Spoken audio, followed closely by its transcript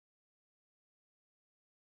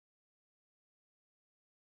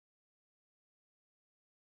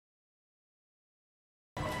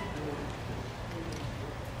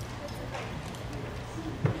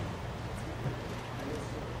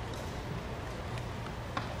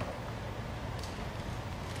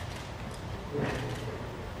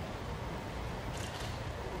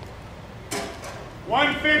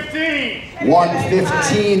115.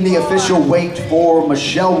 115, the official weight for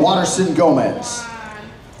Michelle Waterson-Gomez.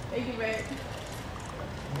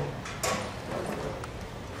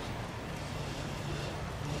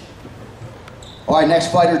 All right,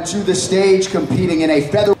 next fighter to the stage, competing in a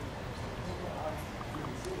feather.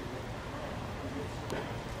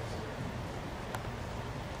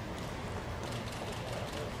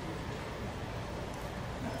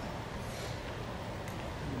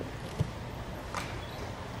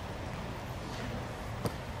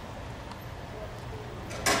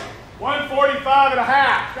 $145 and a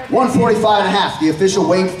half. 145 and a half, the official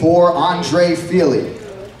weight for Andre Fili.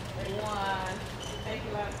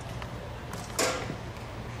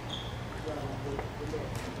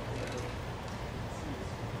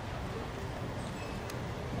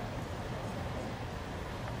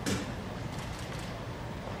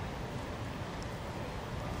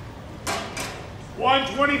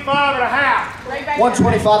 $125 and a half.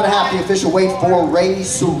 125 and a half, the official weight for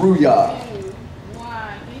Tsuruya.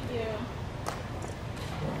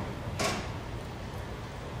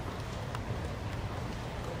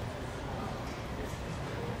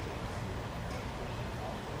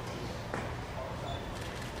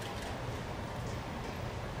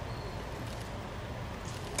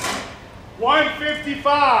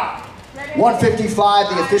 $155.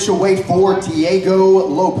 155, the official weight for Diego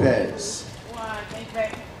Lopes.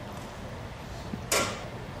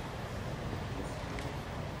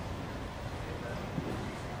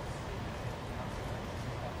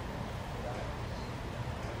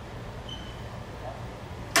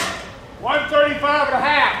 $135 and a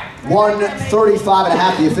half. 135 and a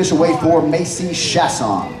half, the official weight for Macy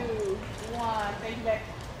Chiasson.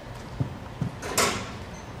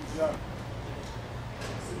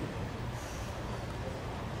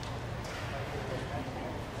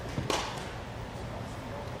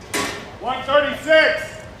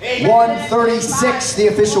 $136. 136, the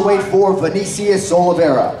official weight for Vinicius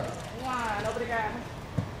Oliveira.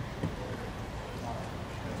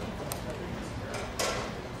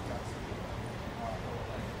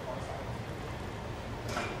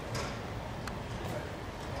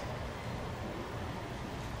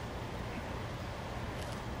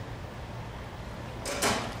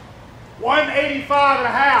 $185 and a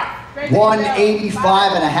half.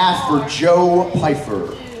 185 and a half for Joe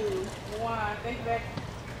Pyfer.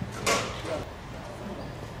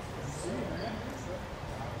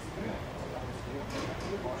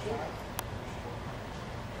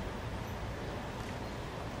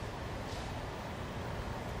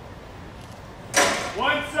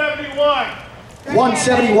 $171.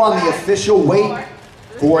 171, the official weight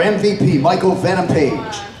for MVP Michael Venom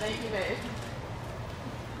Page.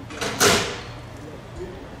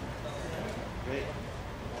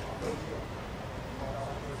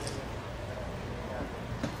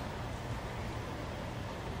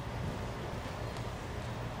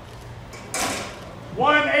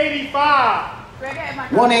 $185.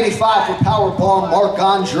 185 for Powerbomb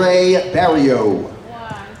Marc-Andre Barrio.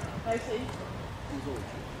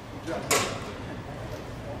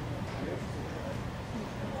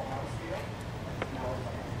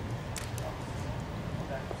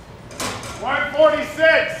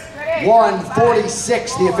 $146.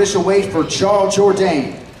 146, the official weight for Charles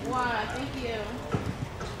Jourdain. Thank you.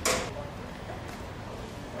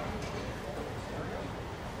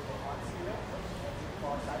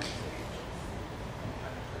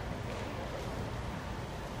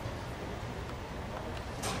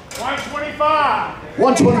 $125.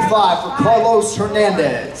 125 for Carlos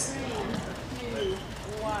Hernandez.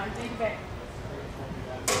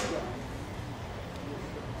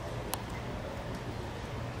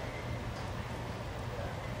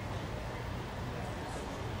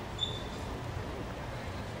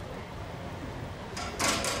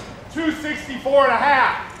 $264 and a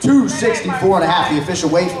half. 264 and a half, the official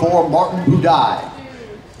weight for Martin Budai.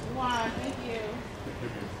 Thank you.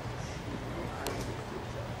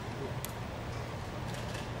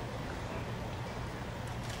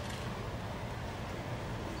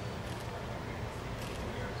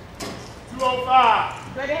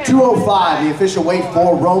 $205. 205, the official weight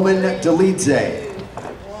for Roman Dolidze.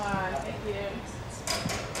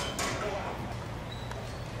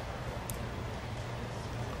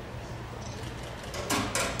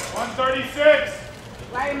 $136.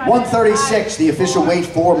 136, the official weight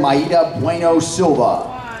for Mayra Bueno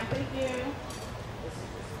Silva. Thank you.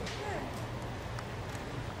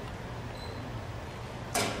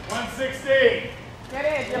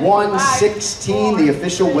 $116. 116, the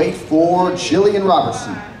official weight for Gillian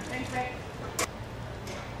Robertson.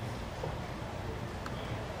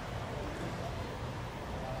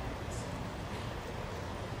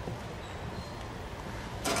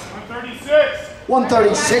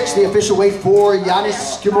 136, the official weight for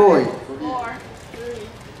Yanis Ghemmouri. 4, 3,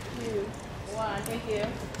 2, 1. Thank you.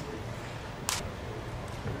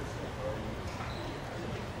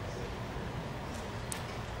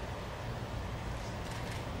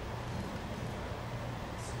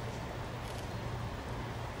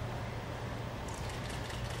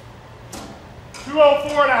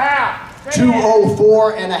 $204.5.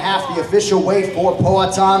 204.5, the official weight for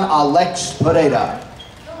Payton Alex Pereira.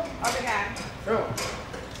 Ortega.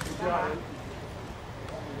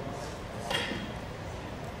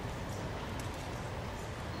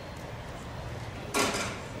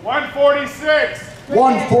 $146.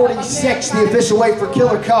 146, the official weight for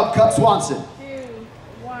Killer Cub Swanson. 2,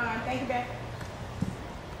 1. Thank you, babe.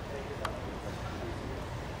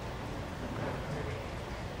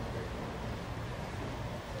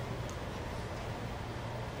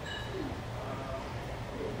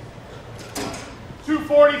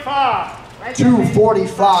 $245.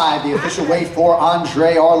 245, the official weight for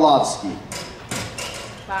Andre Arlovski.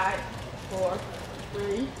 5, 4, 3,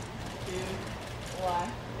 2,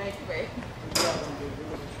 1. Thank you, babe.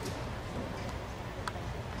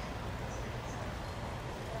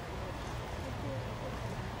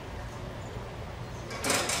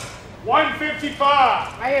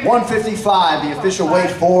 $155. 155, the official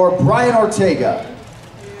weight for Brian Ortega.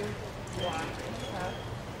 2, 1.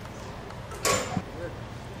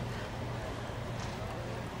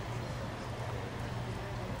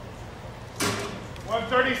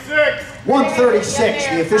 136. 136,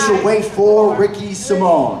 the official weight for Ricky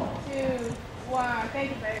Simone. 2, 1. Thank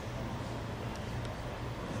you, babe.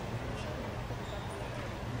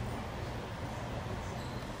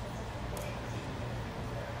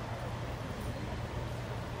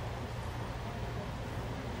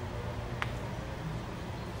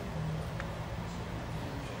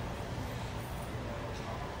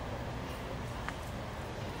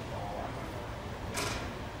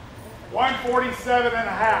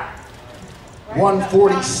 $147.5.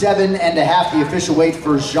 147.5, the official weight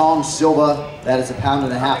for Jean Silva. That is a pound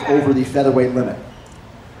and a half over the featherweight limit.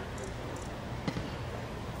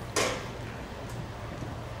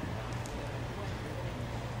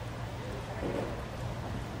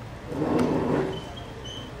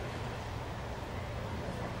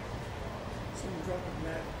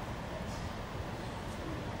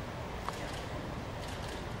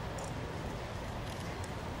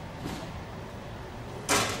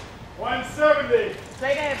 $170.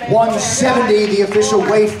 170, the official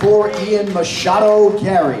weight for Ian Machado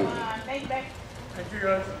Garry. Thank you, babe. Thank you,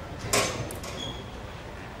 guys.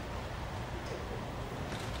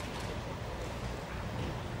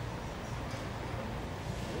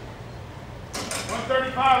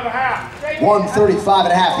 $135.5.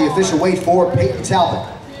 135.5, the official weight for Payton Talbott.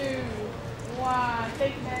 2, 1.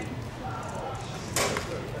 Thank you, babe.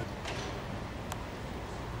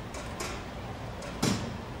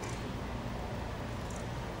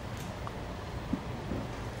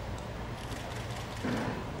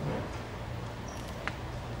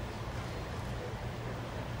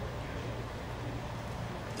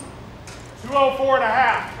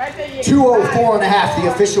 $204.5. 204.5, the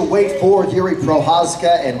official weight for Jiri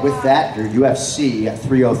Prochazka, and with that, your UFC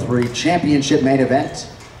 303 championship main event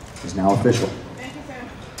is now official. Thank you, sir.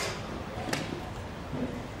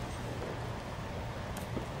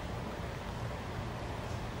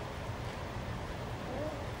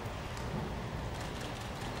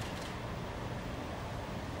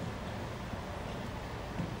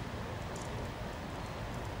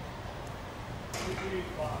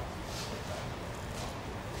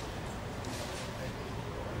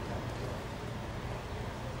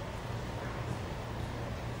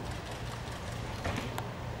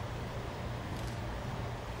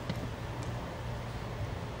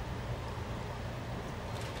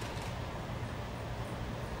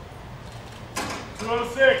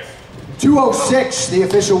 $206. 206, the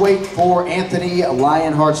official weight for Anthony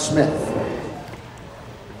Lionheart Smith.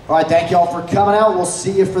 All right, thank y'all for coming out. We'll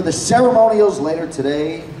see you for the ceremonials later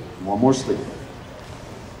today. One more sleep.